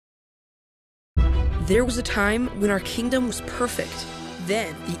There was a time when our kingdom was perfect.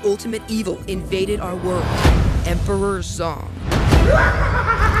 Then, the ultimate evil invaded our world. Emperor Zhong.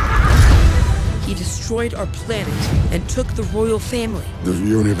 He destroyed our planet and took the royal family. The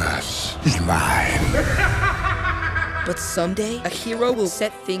universe is mine. But someday, a hero will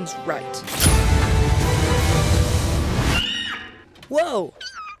set things right. Whoa!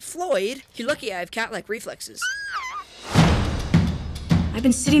 Floyd, you're lucky I have cat-like reflexes. I've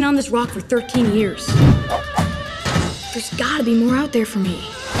been sitting on this rock for 13 years. There's gotta be more out there for me.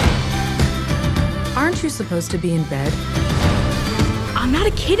 Aren't you supposed to be in bed? I'm not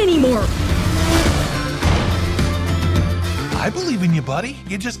a kid anymore. I believe in you, buddy.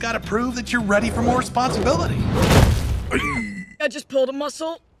 You just gotta prove that you're ready for more responsibility. I just pulled a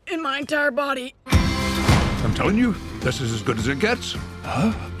muscle in my entire body. I'm telling you, this is as good as it gets.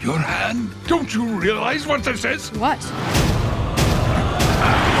 Huh? Your hand? Don't you realize what this is? What?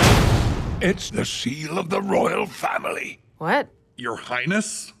 It's the seal of the royal family. What? Your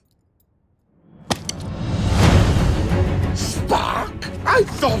Highness? Spark? I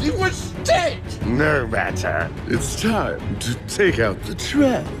thought he was dead. No matter. It's time to take out the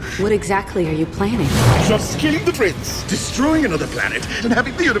trash. What exactly are you planning? Just killing the prince, destroying another planet, and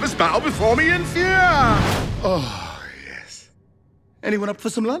having the universe bow before me in fear. Oh, yes. Anyone up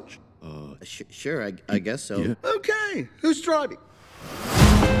for some lunch? Sure, I guess so. Yeah. Okay, who's driving?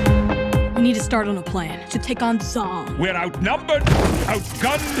 We need to start on a plan to take on Zhong. We're outnumbered,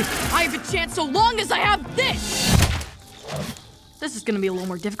 outgunned. I have a chance so long as I have this! This is gonna be a little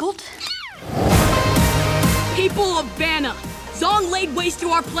more difficult. People of Bana, Zhong laid waste to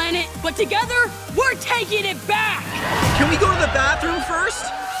our planet, but together, we're taking it back! Can we go to the bathroom first?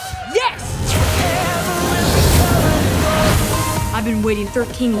 Yes! I've been waiting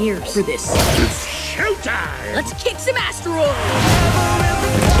 13 years for this. It's showtime! Let's kick some asteroids!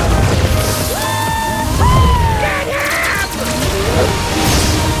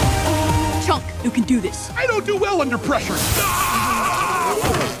 Chunk, you can do this. I don't do well under pressure.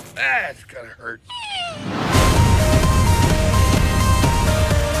 That's gonna hurt.